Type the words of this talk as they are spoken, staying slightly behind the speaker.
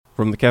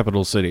From the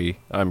capital city,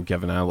 I'm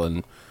Kevin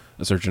Allen.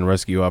 A search and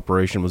rescue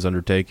operation was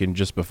undertaken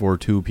just before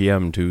 2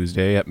 p.m.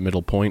 Tuesday at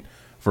Middle Point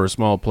for a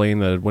small plane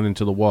that had went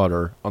into the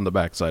water on the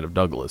backside of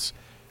Douglas.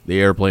 The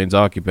airplane's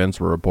occupants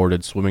were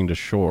reported swimming to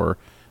shore.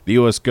 The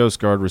U.S. Coast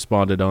Guard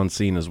responded on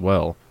scene as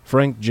well.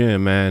 Frank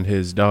Jim and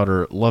his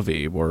daughter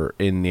Lovey were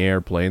in the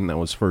airplane that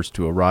was first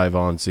to arrive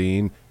on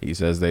scene. He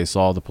says they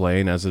saw the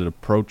plane as it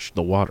approached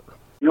the water.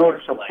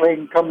 Noticed a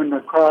plane coming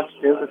across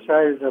the other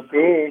side of the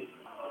bay.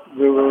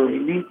 We were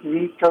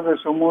meeting each other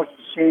almost at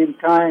the same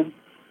time,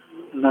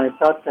 and I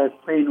thought that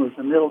plane was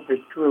a little bit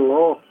too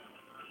low,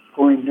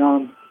 going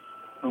down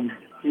from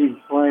being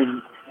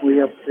flying way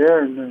up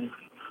there, and then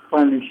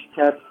finally she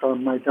tapped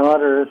on my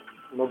daughter,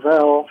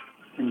 Lavelle,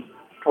 and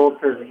told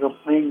her there's a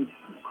plane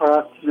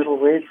across middle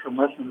ways from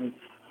us, and it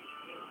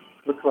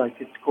looked like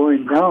it's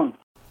going down.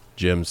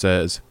 Jim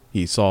says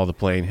he saw the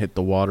plane hit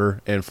the water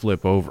and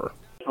flip over.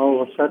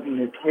 All of a sudden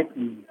it hit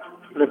and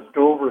flipped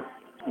over.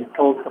 He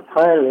told the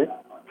pilot,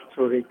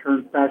 so they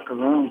turned back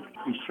around.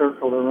 He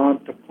circled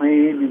around the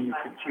plane, and you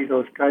could see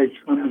those guys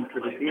swimming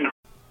to the beach.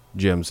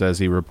 Jim says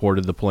he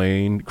reported the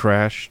plane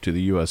crash to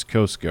the U.S.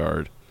 Coast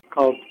Guard.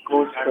 Called the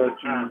Coast Guard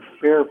and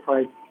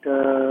verified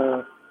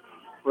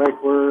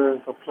right where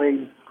the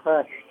plane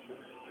crashed.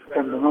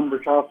 And the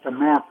numbers off the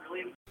map.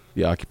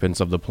 The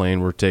occupants of the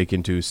plane were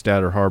taken to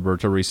Statter Harbor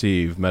to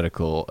receive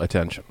medical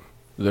attention.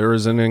 There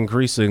is an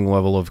increasing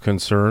level of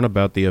concern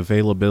about the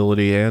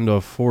availability and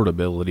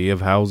affordability of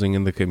housing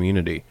in the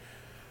community.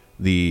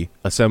 The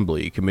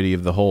Assembly Committee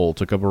of the Whole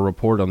took up a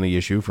report on the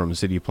issue from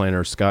City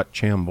Planner Scott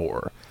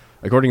Chambor.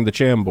 According to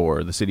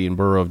Chambor, the city and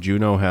borough of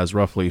Juneau has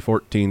roughly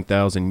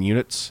 14,000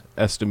 units,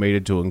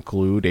 estimated to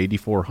include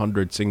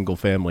 8,400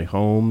 single-family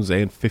homes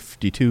and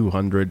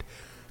 5,200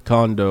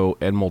 condo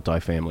and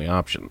multifamily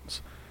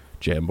options.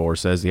 Chambor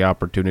says the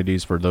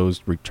opportunities for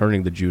those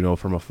returning to Juneau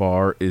from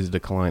afar is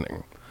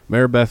declining.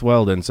 Mayor Beth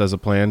Weldon says a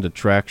plan to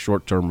track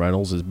short-term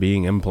rentals is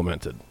being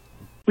implemented.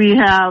 We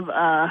have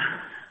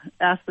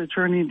asked the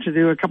attorney to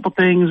do a couple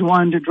things.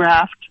 One, to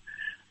draft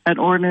an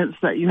ordinance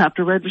that you have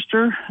to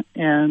register,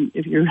 and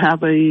if you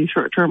have a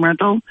short-term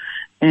rental,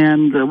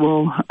 and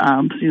we'll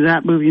see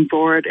that moving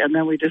forward. And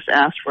then we just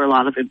asked for a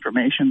lot of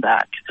information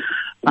back,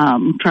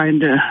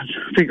 trying to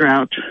figure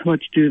out what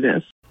to do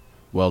this.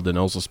 Weldon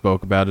also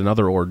spoke about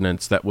another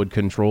ordinance that would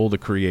control the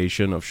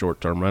creation of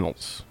short-term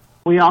rentals.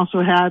 We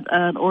also had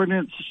an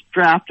ordinance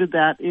drafted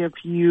that if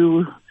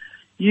you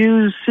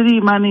use city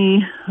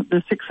money,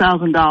 the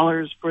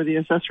 $6,000 for the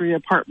accessory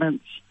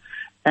apartments,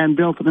 and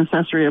built an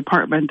accessory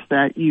apartment,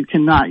 that you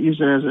cannot use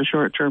it as a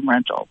short-term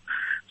rental.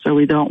 So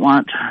we don't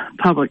want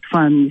public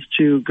funds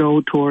to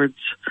go towards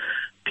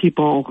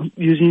people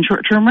using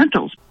short-term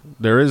rentals.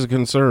 There is a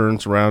concern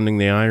surrounding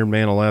the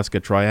Ironman Alaska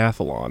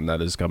Triathlon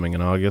that is coming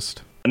in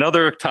August.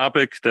 Another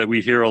topic that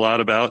we hear a lot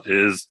about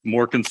is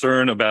more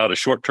concern about a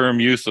short-term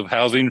use of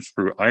housing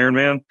through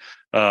Ironman,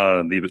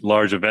 the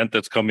large event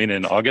that's coming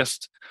in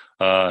August.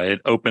 It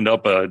opened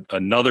up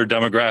another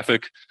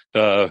demographic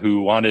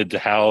who wanted to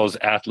house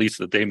athletes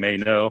that they may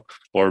know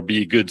or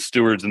be good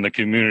stewards in the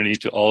community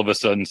to all of a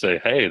sudden say,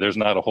 hey, there's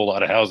not a whole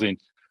lot of housing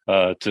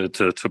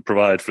to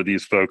provide for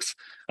these folks.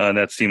 And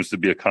that seems to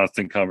be a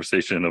constant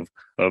conversation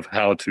of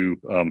how to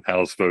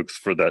house folks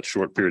for that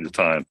short period of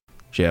time.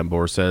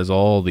 Chambor says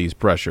all these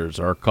pressures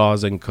are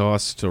causing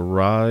costs to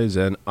rise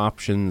and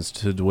options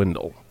to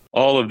dwindle.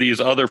 All of these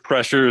other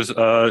pressures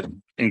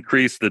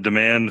increase the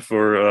demand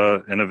for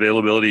and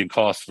availability and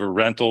cost for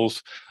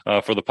rentals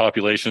for the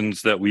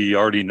populations that we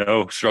already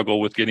know struggle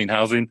with getting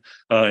housing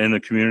in the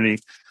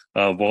community,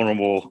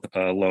 vulnerable,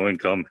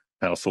 low-income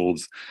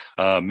households,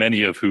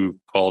 many of who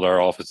called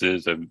our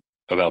offices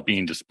about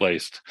being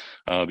displaced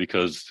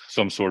because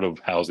some sort of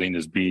housing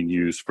is being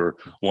used for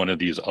one of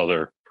these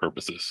other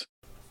purposes.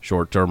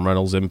 Short-term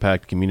rentals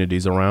impact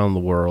communities around the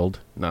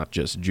world, not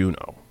just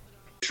Juneau.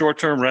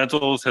 Short-term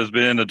rentals has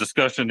been a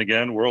discussion,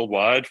 again,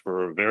 worldwide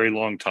for a very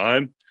long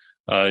time.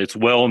 It's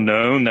well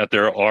known that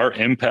there are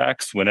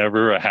impacts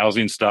whenever a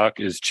housing stock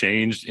is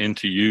changed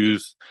into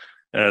use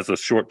as a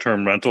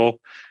short-term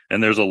rental.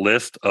 And there's a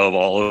list of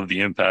all of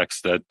the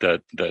impacts that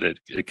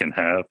it can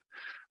have.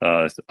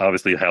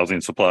 Obviously,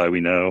 housing supply,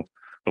 we know,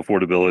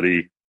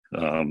 affordability,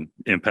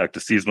 impact to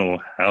seasonal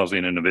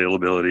housing and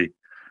availability,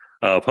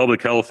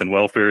 public health and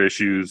welfare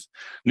issues,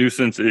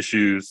 nuisance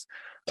issues,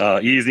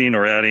 easing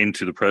or adding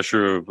to the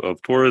pressure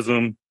of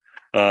tourism,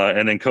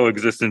 and then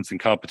coexistence and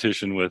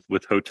competition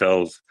with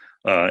hotels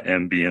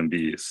and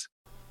B&Bs.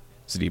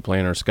 City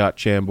Planner Scott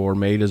Chambor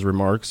made his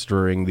remarks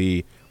during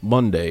the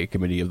Monday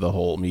Committee of the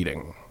Whole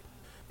meeting.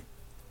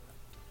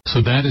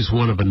 So that is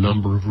one of a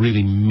number of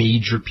really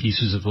major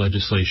pieces of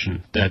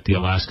legislation that the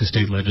Alaska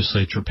State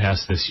Legislature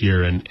passed this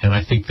year, and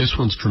I think this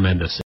one's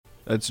tremendous.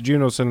 That's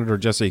Juneau Senator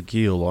Jesse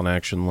Kiehl on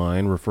Action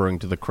Line, referring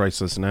to the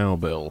Crisis Now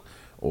bill,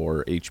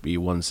 or HB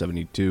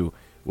 172,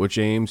 which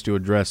aims to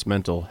address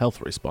mental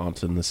health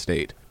response in the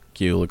state.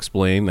 Kiehl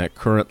explained that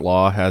current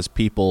law has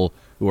people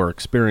who are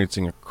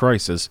experiencing a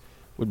crisis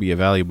would be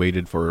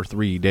evaluated for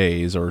 3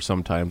 days or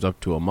sometimes up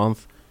to a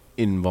month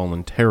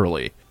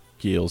involuntarily.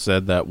 Kiehl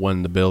said that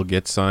when the bill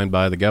gets signed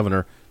by the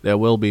governor, there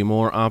will be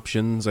more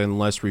options and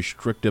less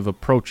restrictive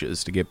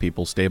approaches to get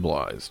people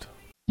stabilized.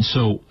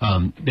 So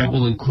that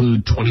will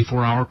include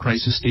 24-hour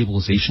crisis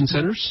stabilization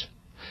centers.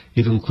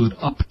 It'll include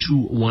up to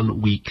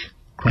 1 week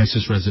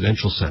crisis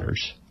residential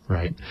centers,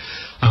 right?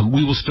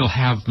 We will still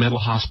have mental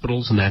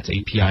hospitals, and that's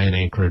API in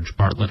Anchorage.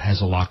 Bartlett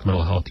has a locked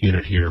mental health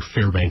unit here.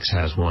 Fairbanks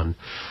has one.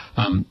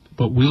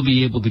 But we'll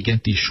be able to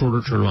get these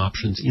shorter-term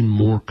options in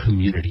more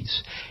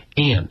communities.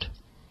 And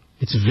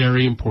it's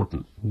very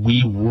important.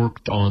 We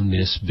worked on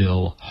this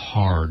bill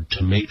hard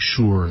to make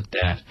sure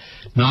that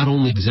not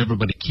only does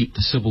everybody keep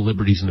the civil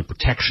liberties and the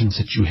protections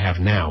that you have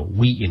now,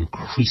 we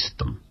increased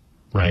them,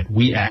 right?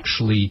 We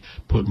actually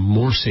put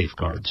more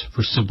safeguards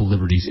for civil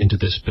liberties into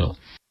this bill.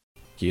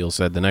 Kiehl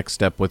said the next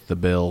step with the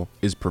bill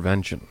is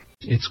prevention.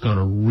 It's going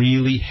to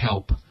really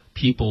help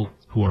people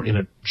who are in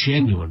a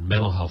genuine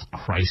mental health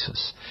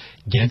crisis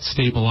get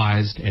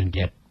stabilized and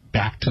get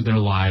back to their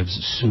lives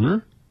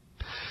sooner,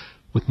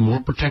 with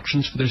more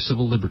protections for their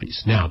civil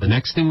liberties. Now, the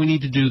next thing we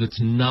need to do that's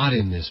not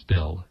in this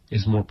bill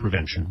is more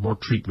prevention, more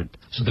treatment,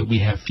 so that we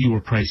have fewer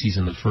crises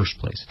in the first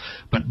place.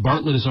 But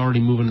Bartlett is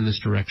already moving in this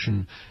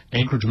direction.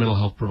 Anchorage mental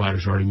health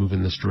providers are already moving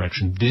in this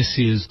direction. This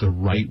is the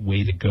right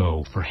way to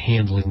go for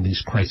handling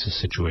these crisis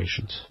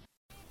situations.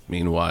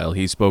 Meanwhile,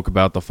 he spoke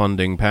about the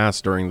funding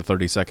passed during the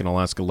 32nd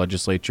Alaska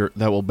Legislature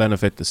that will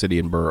benefit the city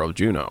and borough of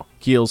Juneau.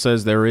 Kiehl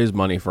says there is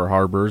money for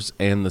harbors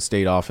and the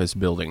state office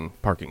building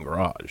parking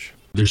garage.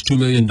 There's $2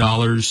 million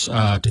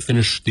to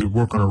finish the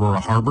work on Aurora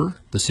Harbor.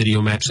 The city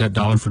will match that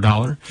dollar for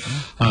dollar.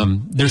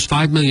 There's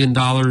 $5 million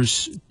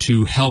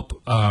to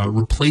help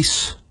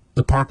replace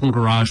the parking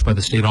garage by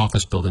the state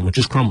office building, which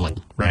is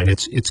crumbling, right?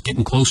 It's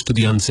getting close to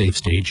the unsafe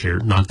stage here.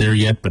 Not there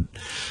yet, but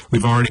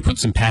we've already put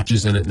some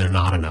patches in it, and they're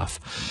not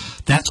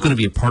enough. That's going to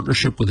be a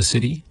partnership with the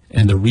city,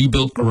 and the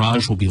rebuilt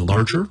garage will be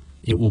larger.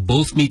 It will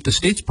both meet the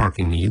state's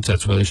parking needs,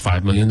 that's why there's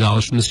 $5 million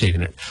from the state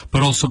in it,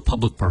 but also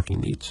public parking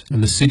needs.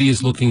 And the city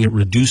is looking at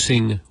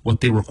reducing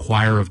what they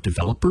require of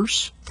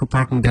developers for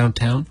parking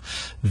downtown.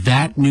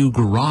 That new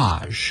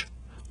garage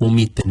will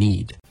meet the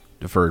need.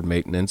 Deferred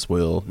maintenance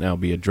will now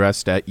be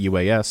addressed at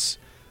UAS,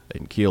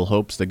 and Kiehl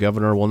hopes the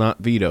governor will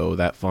not veto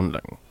that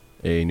funding.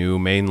 A new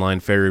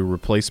mainline ferry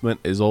replacement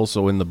is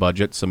also in the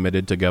budget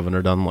submitted to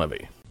Governor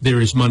Dunleavy.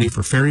 There is money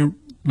for ferry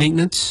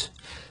maintenance.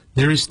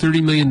 There is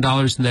 $30 million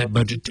in that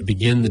budget to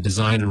begin the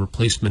design and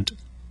replacement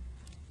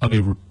of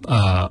a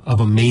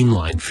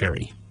mainline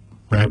ferry,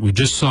 right? We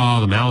just saw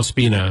the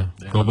Malaspina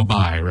go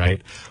bye-bye,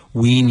 right?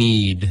 We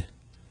need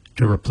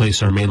to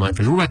replace our mainline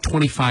ferry. We're about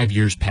 25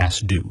 years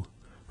past due,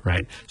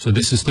 right? So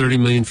this is $30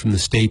 million from the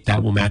state.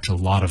 That will match a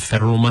lot of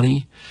federal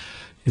money.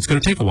 It's going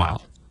to take a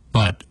while,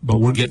 but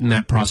we're getting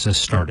that process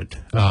started.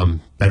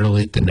 Better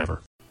late than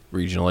never.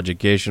 Regional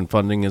education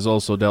funding is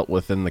also dealt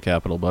with in the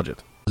capital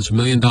budget. There's $1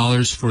 million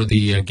for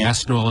the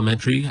Gaston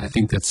Elementary. I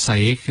think that's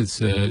SAIC. It's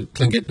the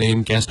Tlingit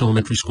name, Gaston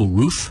Elementary School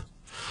roof.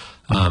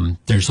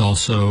 There's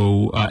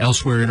also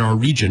elsewhere in our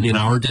region, in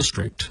our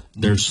district,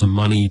 there's some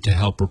money to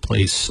help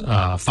replace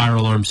fire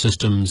alarm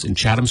systems in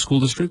Chatham School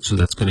District. So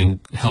that's going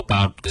to help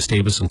out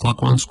Gustavus and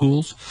Cluckwan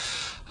schools.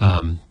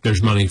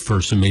 There's money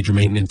for some major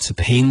maintenance at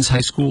the Haynes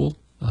High School.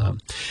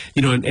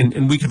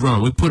 And we could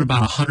run. We put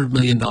about $100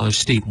 million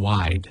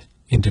statewide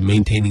into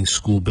maintaining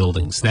school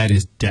buildings. That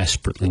is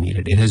desperately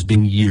needed. It has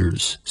been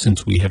years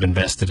since we have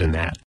invested in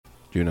that.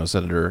 Juneau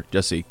Senator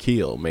Jesse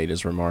Kiehl made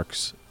his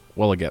remarks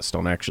while a guest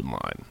on Action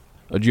Line.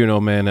 A Juneau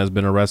man has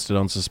been arrested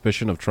on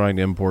suspicion of trying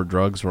to import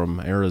drugs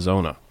from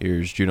Arizona.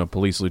 Here's Juneau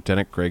Police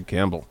Lieutenant Craig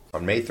Campbell.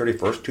 On May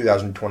 31st,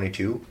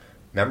 2022,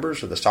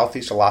 members of the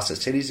Southeast Alaska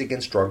Cities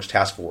Against Drugs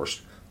Task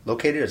Force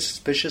located a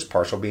suspicious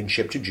parcel being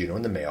shipped to Juneau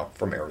in the mail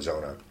from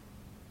Arizona.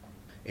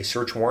 A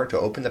search warrant to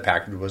open the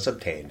package was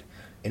obtained,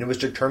 and it was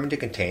determined to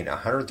contain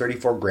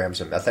 134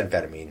 grams of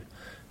methamphetamine,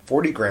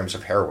 40 grams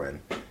of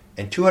heroin,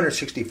 and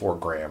 264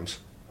 grams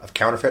of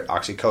counterfeit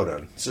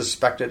oxycodone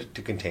suspected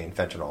to contain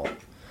fentanyl.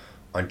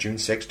 On June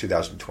 6,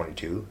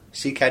 2022,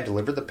 CCAD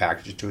delivered the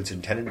package to its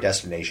intended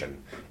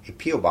destination, a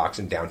P.O. box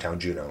in downtown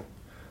Juneau.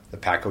 The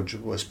package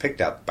was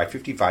picked up by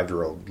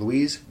 55-year-old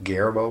Louise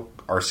Guillermo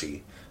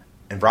Arce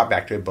and brought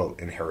back to a boat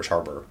in Harris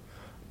Harbor.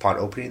 Upon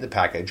opening the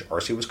package,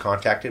 Arce was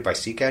contacted by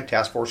CCAD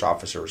task force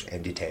officers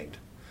and detained.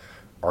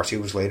 Arce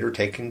was later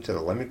taken to the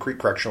Lemon Creek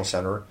Correctional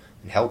Center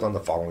and held on the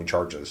following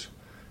charges: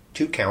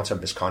 2 counts of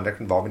misconduct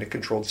involving a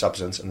controlled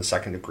substance in the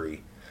second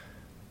degree,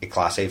 a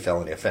Class A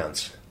felony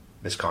offense,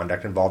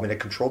 misconduct involving a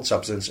controlled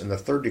substance in the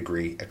third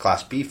degree, a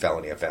Class B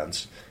felony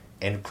offense,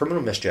 and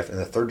criminal mischief in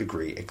the third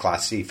degree, a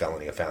Class C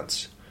felony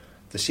offense.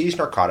 The seized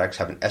narcotics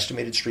have an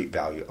estimated street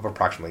value of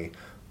approximately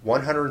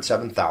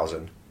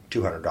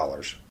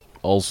 $107,200.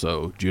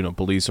 Also, Juneau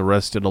police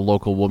arrested a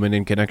local woman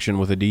in connection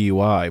with a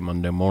DUI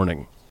Monday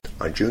morning.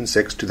 On June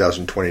 6,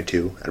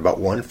 2022, at about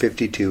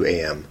 1:52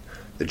 a.m.,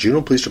 the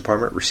Juneau Police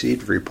Department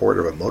received a report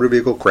of a motor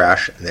vehicle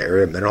crash in the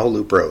area of Menahoe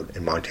Loop Road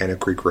and Montana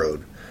Creek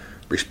Road.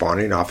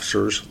 Responding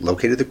officers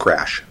located the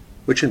crash,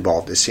 which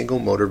involved a single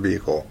motor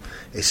vehicle,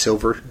 a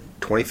silver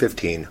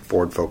 2015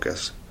 Ford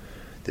Focus.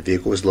 The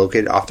vehicle was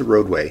located off the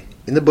roadway,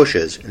 in the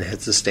bushes, and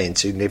had sustained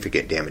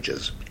significant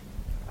damages.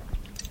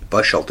 A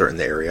bus shelter in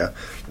the area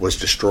was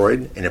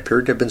destroyed and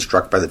appeared to have been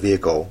struck by the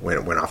vehicle when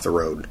it went off the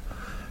road.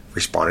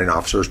 Responding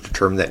officers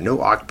determined that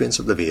no occupants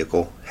of the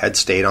vehicle had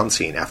stayed on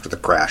scene after the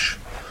crash.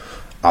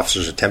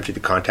 Officers attempted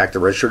to contact the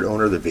registered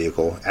owner of the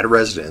vehicle at a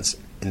residence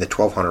in the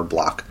 1200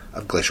 block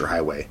of Glacier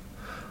Highway.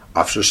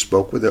 Officers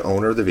spoke with the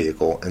owner of the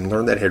vehicle and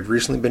learned that it had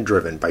recently been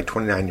driven by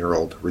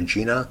 29-year-old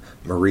Regina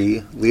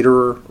Marie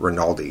Lederer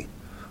Rinaldi.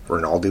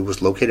 Rinaldi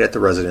was located at the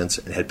residence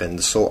and had been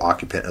the sole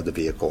occupant of the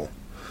vehicle.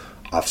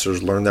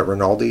 Officers learned that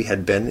Rinaldi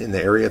had been in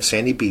the area of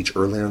Sandy Beach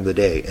earlier in the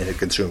day and had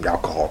consumed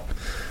alcohol.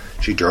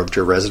 She drove to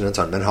her residence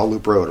on Menhaw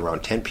Loop Road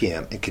around 10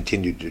 p.m. and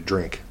continued to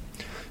drink.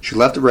 She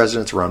left the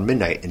residence around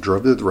midnight and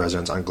drove to the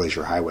residence on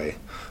Glacier Highway.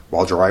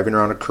 While driving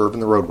around a curve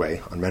in the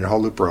roadway on Menhaw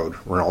Loop Road,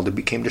 Rinaldi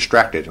became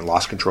distracted and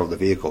lost control of the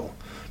vehicle,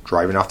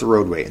 driving off the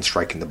roadway and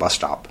striking the bus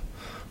stop.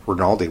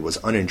 Rinaldi was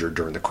uninjured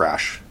during the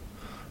crash.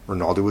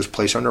 Rinaldi was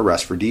placed on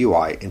arrest for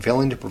DUI and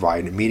failing to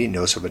provide immediate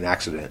notice of an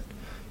accident.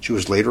 She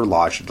was later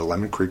lodged at the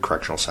Lemon Creek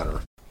Correctional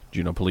Center.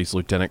 Juneau Police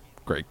Lieutenant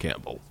Greg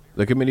Campbell.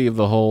 The Committee of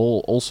the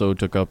Whole also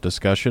took up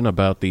discussion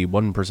about the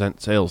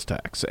 1% sales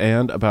tax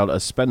and about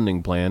a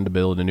spending plan to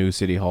build a new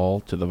city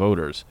hall to the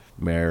voters.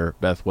 Mayor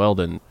Beth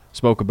Weldon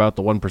spoke about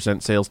the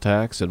 1% sales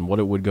tax and what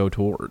it would go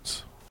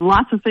towards.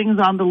 Lots of things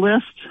on the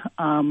list.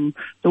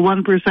 The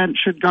 1%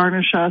 should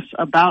garnish us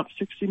about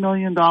 $60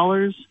 million.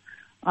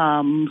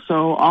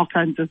 So all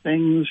kinds of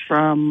things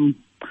from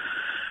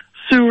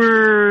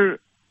sewer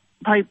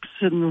pipes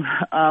and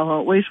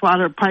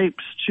wastewater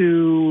pipes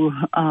to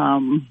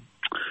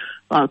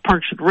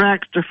Parks and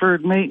Rec,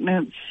 deferred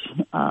maintenance,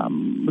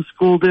 the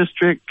school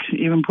district,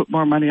 even put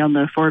more money on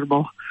the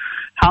affordable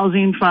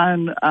housing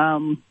fund.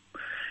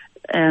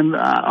 And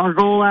our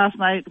goal last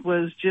night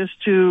was just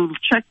to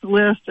check the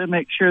list and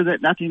make sure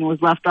that nothing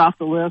was left off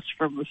the list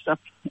from the stuff,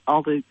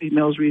 all the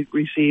emails we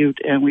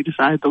received. And we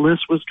decided the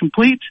list was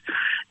complete.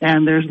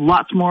 And there's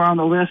lots more on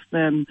the list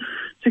than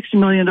 $60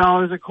 million,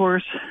 of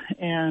course.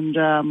 And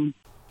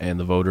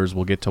the voters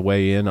will get to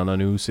weigh in on a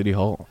new city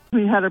hall.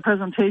 We had a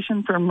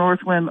presentation from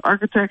Northwind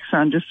Architects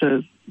on just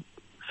a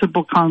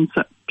simple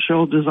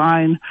conceptual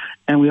design,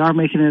 and we are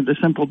making it a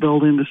simple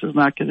building. This is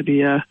not going to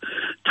be a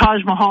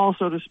Taj Mahal,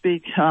 so to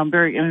speak,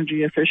 very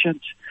energy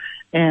efficient.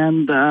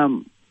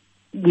 And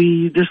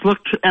we just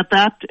looked at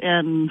that,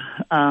 and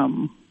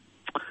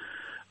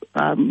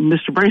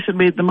Mr. Bryson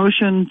made the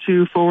motion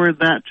to forward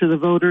that to the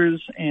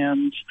voters.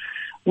 And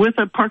with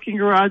a parking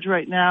garage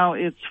right now,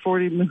 it's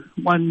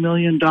 $41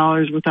 million.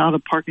 Without a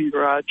parking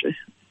garage,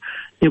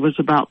 it was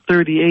about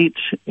 38.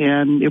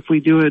 And if we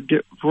do a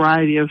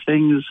variety of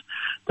things,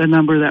 the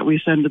number that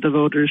we send to the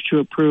voters to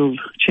approve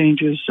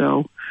changes.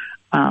 So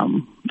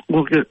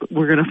we're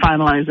going to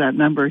finalize that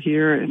number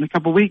here in a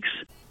couple weeks.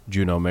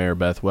 Juneau Mayor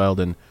Beth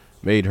Weldon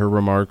made her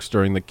remarks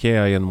during the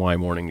KINY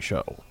Morning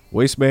Show.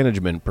 Waste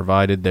Management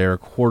provided their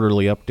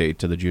quarterly update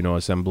to the Juneau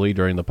Assembly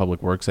during the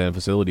Public Works and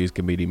Facilities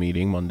Committee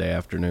meeting Monday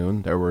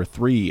afternoon. There were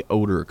 3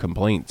 odor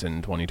complaints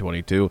in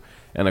 2022,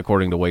 and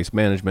according to Waste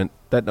Management,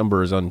 that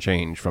number is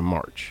unchanged from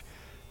March.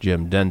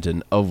 Jim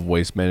Denton of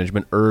Waste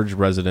Management urged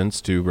residents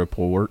to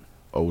report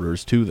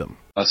odors to them.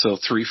 So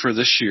 3 for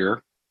this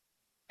year,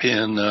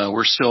 and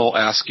we're still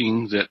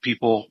asking that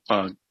people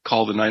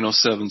call the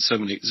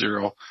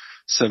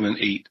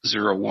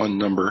 907-780-7801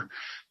 number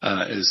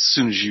as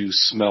soon as you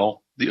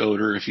smell the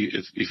odor, if you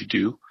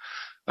do.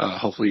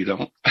 Hopefully you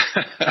don't.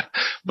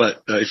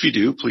 But if you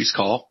do, please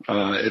call.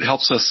 It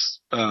helps us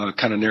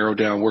kind of narrow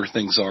down where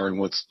things are and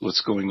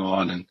what's going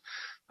on, and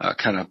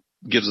kind of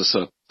gives us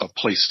a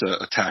place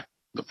to attack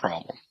the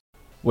problem.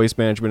 Waste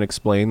Management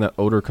explained that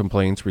odor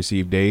complaints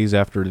received days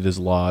after it is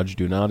lodged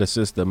do not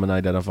assist them in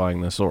identifying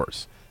the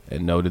source,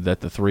 and noted that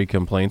the 3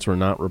 complaints were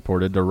not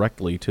reported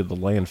directly to the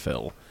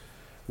landfill.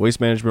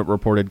 Waste Management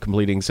reported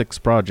completing 6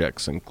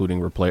 projects, including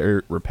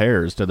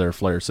repairs to their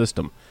flare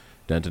system.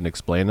 Denton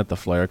explained that the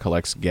flare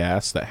collects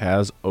gas that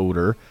has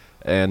odor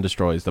and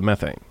destroys the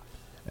methane.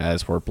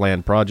 As for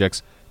planned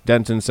projects,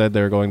 Denton said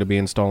they're going to be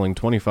installing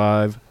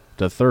 25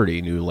 to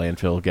 30 new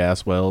landfill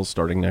gas wells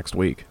starting next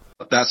week.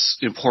 That's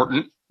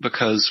important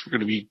because we're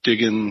going to be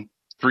digging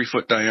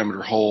 3-foot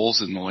diameter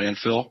holes in the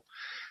landfill.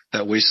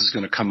 That waste is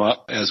going to come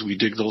up as we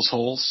dig those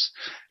holes,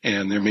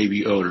 and there may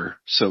be odor.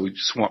 So we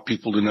just want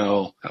people to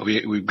know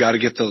we've got to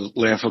get the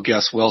landfill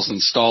gas wells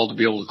installed to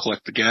be able to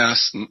collect the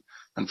gas. And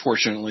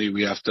unfortunately,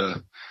 we have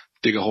to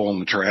dig a hole in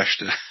the trash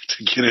to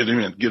get it in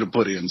and get it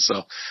put in.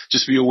 So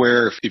just be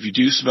aware. If you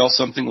do smell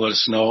something, let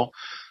us know.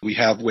 We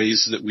have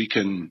ways that we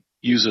can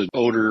use an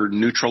odor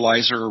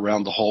neutralizer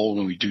around the hole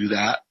when we do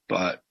that.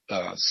 But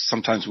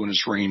sometimes when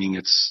it's raining,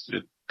 it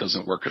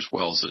doesn't work as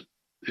well as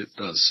it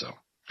does. So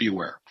be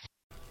aware.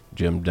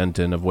 Jim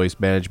Denton of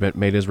Waste Management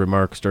made his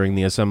remarks during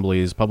the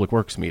Assembly's Public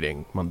Works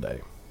meeting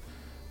Monday.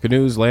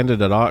 Canoes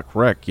landed at Auke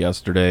Rec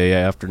yesterday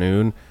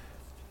afternoon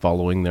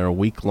following their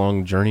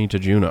week-long journey to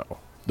Juneau.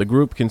 The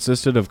group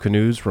consisted of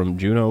canoes from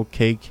Juneau,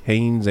 Cake,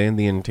 Haines, and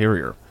the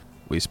interior.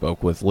 We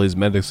spoke with Liz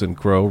Medicine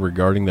Crow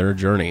regarding their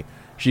journey.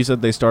 She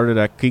said they started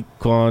at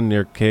Kiehl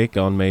near Cake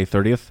on May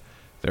 30th.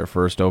 Their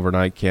first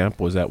overnight camp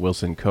was at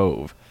Wilson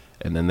Cove,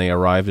 and then they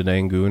arrived at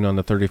Angoon on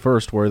the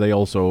 31st, where they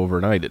also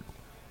overnighted.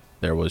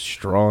 There was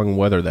strong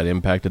weather that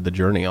impacted the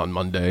journey on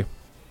Monday.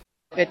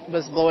 It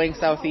was blowing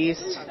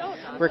southeast.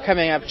 We're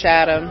coming up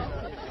Chatham,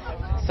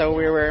 so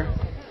we were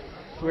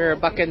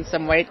bucking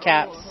some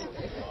whitecaps,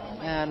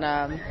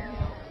 and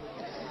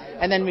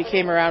then we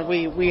came around.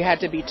 We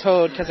had to be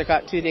towed because it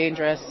got too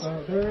dangerous,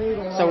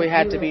 so we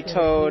had to be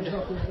towed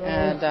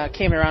and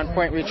came around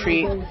Point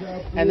Retreat,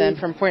 and then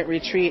from Point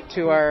Retreat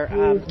to our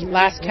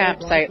last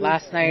campsite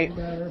last night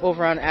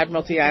over on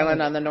Admiralty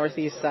Island on the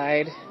northeast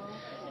side.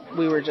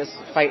 We were just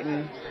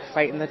fighting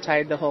the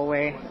tide the whole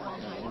way.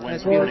 The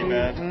wind's pretty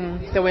bad.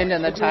 The wind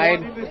and the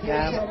tide,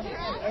 yeah.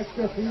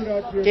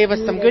 Gave us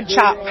some good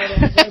chop.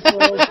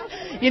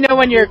 You know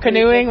when you're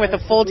canoeing with a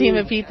full team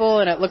of people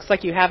and it looks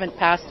like you haven't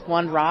passed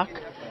one rock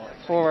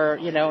for,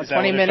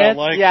 20 minutes?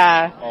 Like?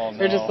 Yeah. Oh, no.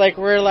 We're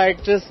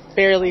just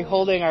barely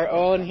holding our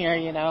own here,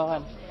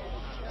 and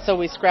so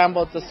we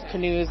scrambled the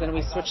canoes and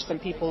we switched some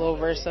people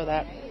over so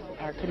that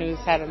our canoes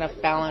had enough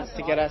balance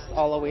to get us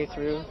all the way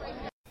through.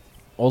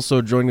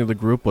 Also joining the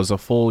group was a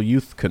full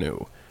youth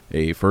canoe.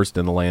 A first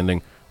in the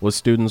landing was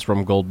students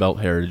from Gold Belt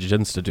Heritage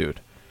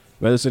Institute.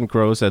 Medicine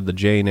Crow said the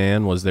Jane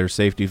Ann was their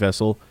safety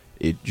vessel.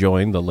 It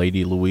joined the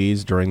Lady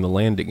Louise during the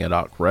landing at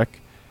Auke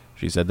Rec.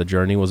 She said the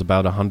journey was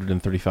about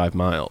 135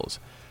 miles.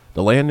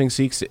 The landing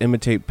seeks to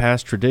imitate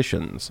past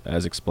traditions,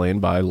 as explained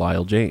by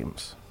Lyle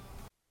James.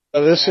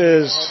 This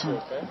is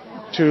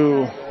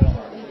to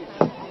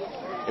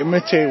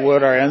imitate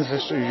what our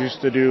ancestors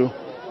used to do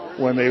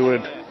when they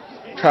would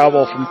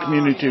travel from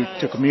community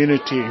to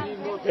community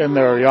in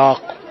their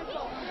yacht.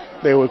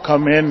 They would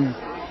come in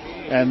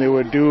and they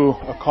would do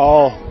a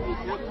call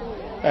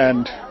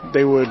and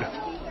they would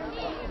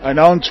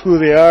announce who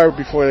they are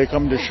before they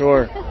come to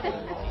shore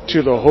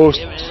to the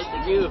host.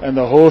 And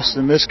the host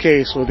in this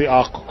case were the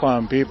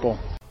Auke people.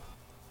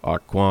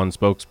 Auke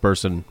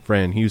spokesperson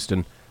Fran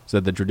Houston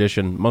said the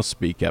tradition must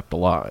be kept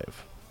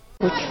alive.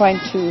 We're trying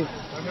to,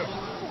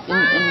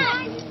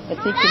 I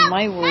think in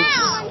my words,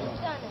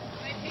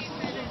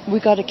 we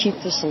got to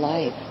keep this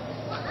alive,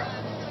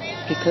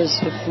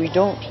 because if we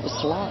don't,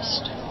 it's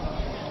lost.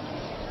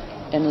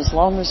 And as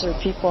long as there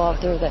are people out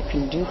there that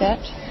can do that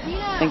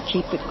and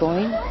keep it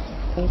going,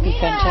 it'll be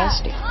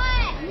fantastic.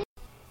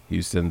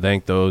 Houston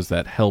thanked those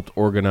that helped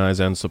organize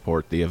and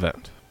support the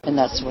event. And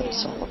that's what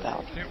it's all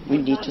about. We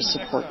need to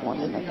support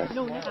one another.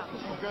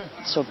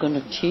 So I'm going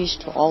to tease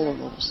to all of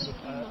those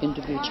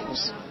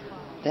individuals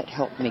that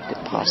helped make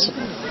it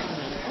possible.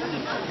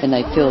 And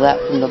I feel that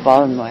from the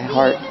bottom of my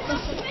heart.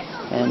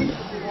 And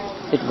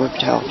it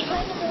worked out.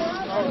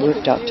 It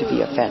worked out to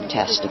be a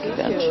fantastic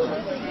event.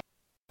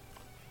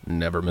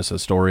 Never miss a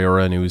story or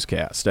a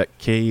newscast at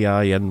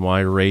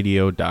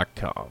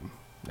KINYradio.com.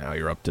 Now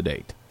you're up to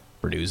date.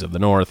 For News of the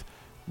North,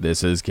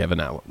 this is Kevin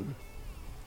Allen.